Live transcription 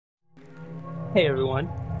Hey everyone,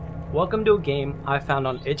 welcome to a game I found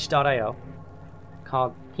on itch.io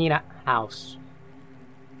called Peanut House.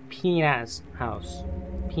 Peanut's House.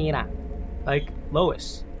 Peanut. Like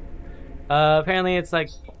Lois. Apparently it's like...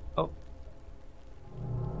 Oh.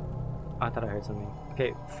 I thought I heard something.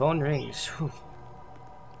 Okay, phone rings. Whew.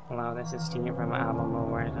 Hello, this is Steve from Album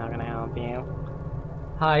Awards. How can I help you?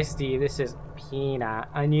 Hi Steve, this is Peanut.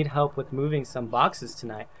 I need help with moving some boxes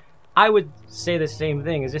tonight. I would say the same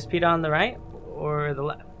thing. Is this Peanut on the right or the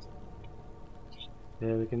left?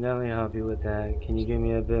 Yeah, we can definitely help you with that. Can you give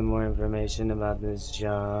me a bit more information about this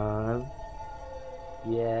job?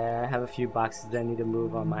 Yeah, I have a few boxes that I need to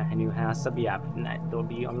move on my new house. I'll be out for the night. They'll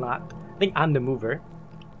be unlocked. I think I'm the mover.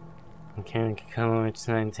 Okay, I can come over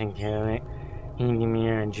tonight and take care of it. Can you give me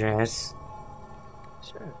your address?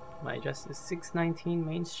 Sure. My address is 619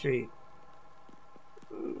 Main Street.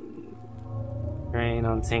 Great,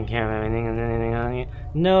 I'll take care of everything. Is there anything on you?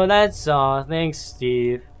 No, that's all. Thanks,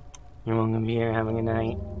 Steve. You're welcome to be here. Have a good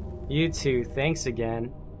night. You too. Thanks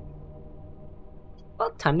again.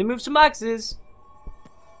 Well, time to move some boxes.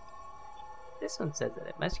 This one says that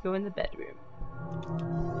it must go in the bedroom.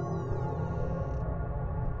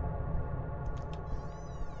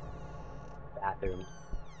 Bathroom.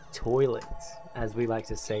 Toilet, as we like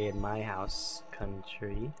to say in my house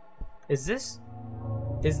country. Is this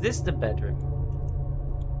the bedroom?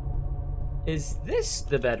 Is this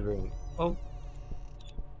the bedroom? Oh,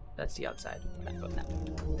 that's the outside.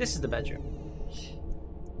 This is the bedroom.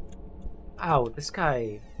 Ow, this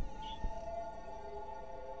guy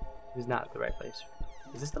is not the right place.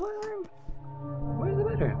 Is this the bedroom? Where's the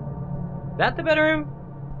bedroom? Is that the bedroom?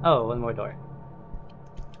 Oh, one more door.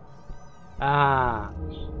 Ah,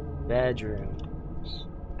 bedroom.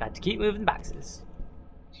 Got to keep moving boxes.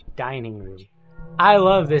 Dining room. I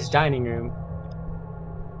love this dining room.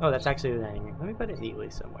 Oh, that's actually the dining room. Let me put it neatly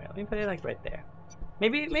somewhere. Let me put it like right there.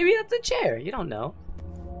 Maybe that's a chair. You don't know.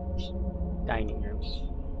 Dining room.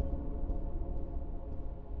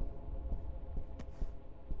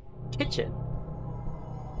 Kitchen.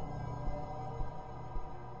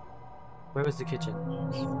 Where was the kitchen?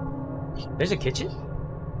 There's a kitchen?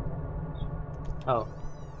 Oh.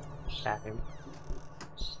 Bathroom.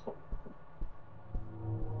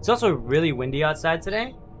 It's also really windy outside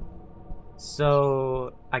today.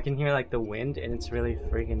 So I can hear like the wind and it's really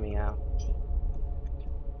freaking me out.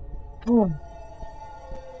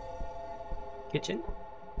 Kitchen?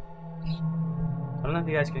 I don't know if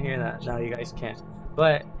you guys can hear that. No, you guys can't.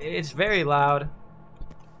 But it's very loud.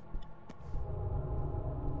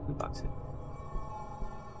 Boxing.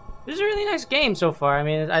 This is a really nice game so far. I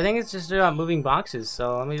mean, I think it's just about moving boxes.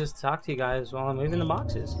 So let me just talk to you guys while I'm moving the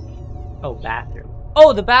boxes. Oh, bathroom.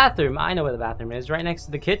 Oh, the bathroom. I know where the bathroom is. Right next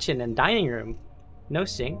to the kitchen and dining room. No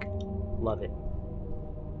sink. Love it.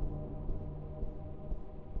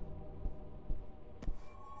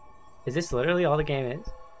 Is this literally all the game is?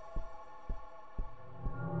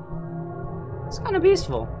 It's kind of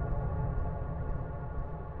peaceful.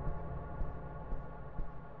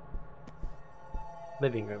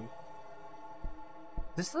 Living room.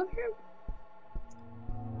 Is this the living room?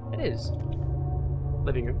 It is.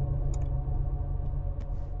 Living room.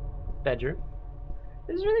 Bedroom.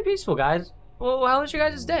 This is really peaceful, guys. Well, how was your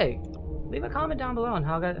guys' day? Leave a comment down below on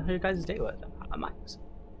how your guys' day was.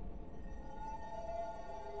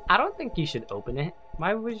 I don't think you should open it.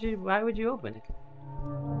 Why would you open it?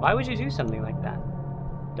 Why would you do something like that?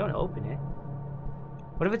 Don't open it.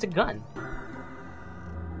 What if it's a gun?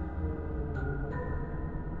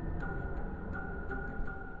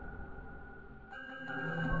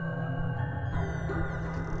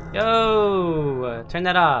 Yo, turn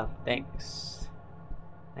that off. Thanks.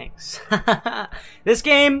 Thanks. This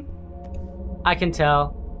game, I can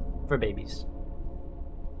tell, for babies.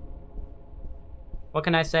 What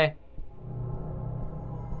can I say?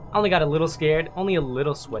 I only got a little scared, only a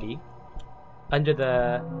little sweaty under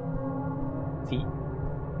the feet.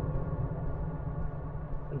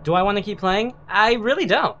 Do I want to keep playing? I really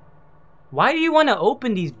don't. Why do you want to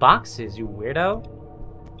open these boxes, you weirdo?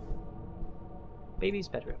 Baby's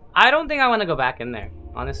bedroom. I don't think I want to go back in there,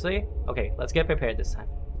 honestly. Okay, let's get prepared this time.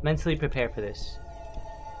 Mentally prepare for this.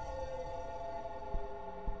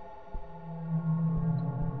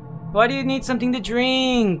 Why do you need something to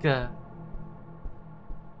drink?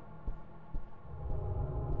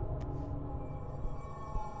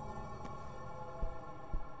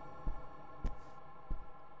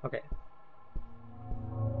 Okay.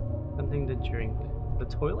 Something to drink. The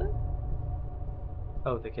toilet?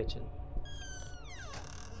 Oh, the kitchen.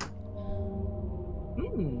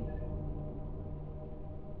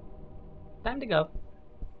 Time to go.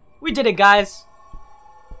 We did it, guys.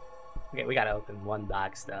 Okay, we gotta open one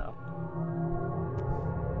box though.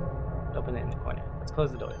 Open it in the corner. Let's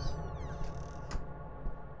close the doors.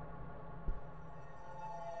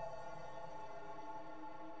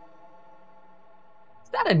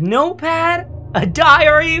 Is that a notepad? A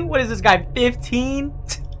diary? What is this guy, 15?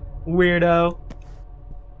 Weirdo.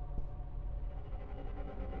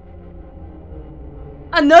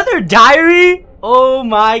 Another diary? Oh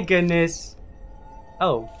my goodness.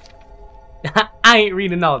 Oh. I ain't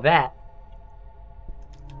reading all that.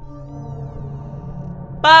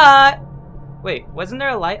 But wait, wasn't there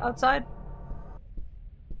a light outside?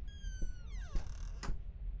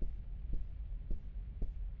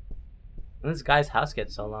 When this guy's house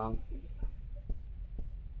gets so long.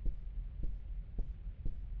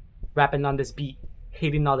 Rapping on this beat,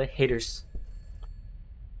 hating all the haters.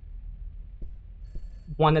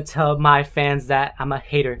 Wanna tell my fans that I'm a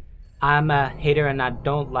hater. I'm a hater and I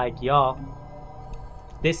don't like y'all.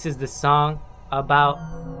 This is the song about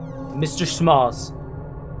Mr. Smalls.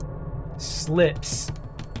 Slips.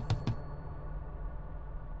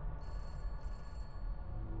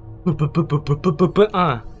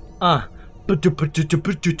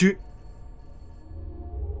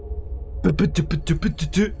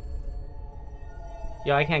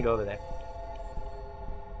 Yo, I can't go over there.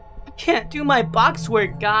 I can't do my box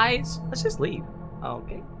work, guys. Let's just leave. Oh,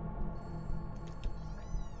 okay.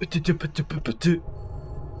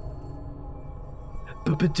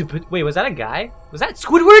 Wait, was that a guy? Was that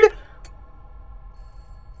Squidward?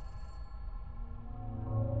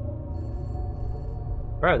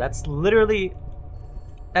 Bro, that's literally...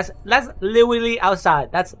 That's literally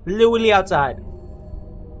outside. That's literally outside.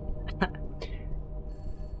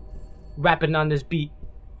 Rapping on this beat.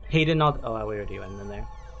 Hating all... Oh, we already went in there.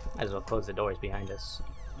 Might as well close the doors behind us.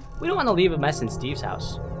 We don't want to leave a mess in Steve's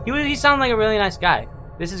house. He sounded like a really nice guy.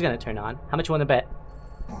 This is gonna turn on. How much you want to bet?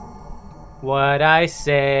 What I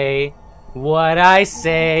say. What I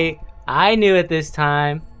say. I knew it this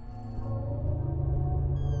time.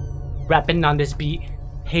 Rapping on this beat.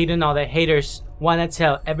 Hating all the haters. Wanna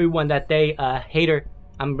tell everyone that they a hater.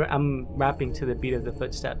 I'm rapping to the beat of the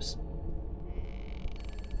footsteps.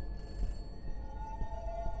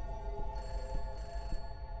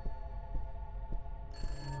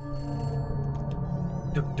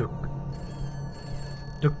 Duk duk.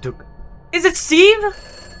 Duk duk. Is it Steve?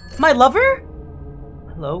 My lover?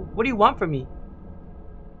 Hello? What do you want from me?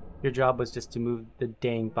 Your job was just to move the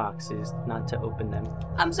dang boxes, not to open them.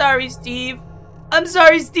 I'm sorry, Steve. I'm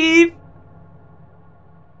sorry, Steve.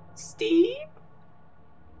 Steve?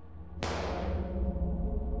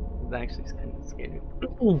 That actually is kind of scary.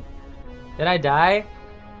 Did I die?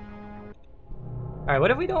 Alright,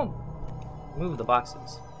 what if we don't move the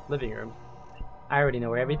boxes? Living room. I already know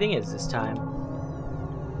where everything is this time.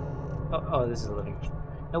 Oh, this is the living room.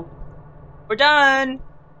 Nope. We're done!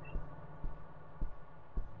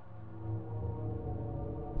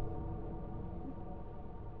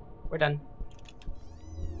 We're done.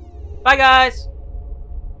 Bye, guys!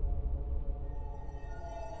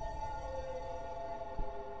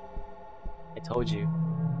 I told you.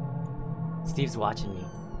 Steve's watching me.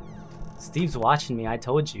 Steve's watching me, I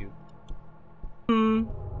told you.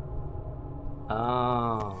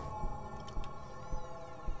 Oh.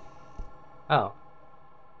 Oh.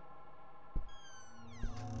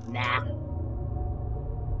 Nah.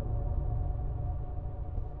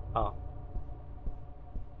 Oh.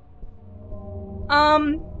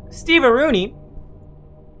 Steve Rooney.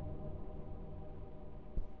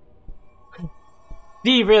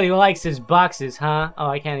 Steve really likes his boxes, huh? Oh,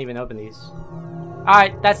 I can't even open these.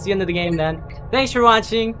 Alright, that's the end of the game then. Thanks for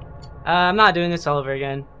watching. I'm not doing this all over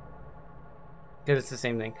again, because it's the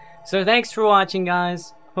same thing. So thanks for watching,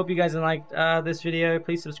 guys. Hope you guys liked this video.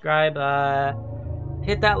 Please subscribe.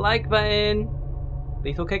 Hit that like button.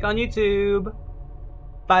 LethalCake on YouTube.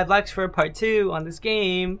 5 likes for part 2 on this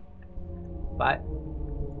game. Bye.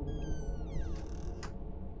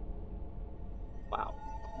 Wow.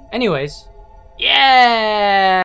 Anyways. Yeah!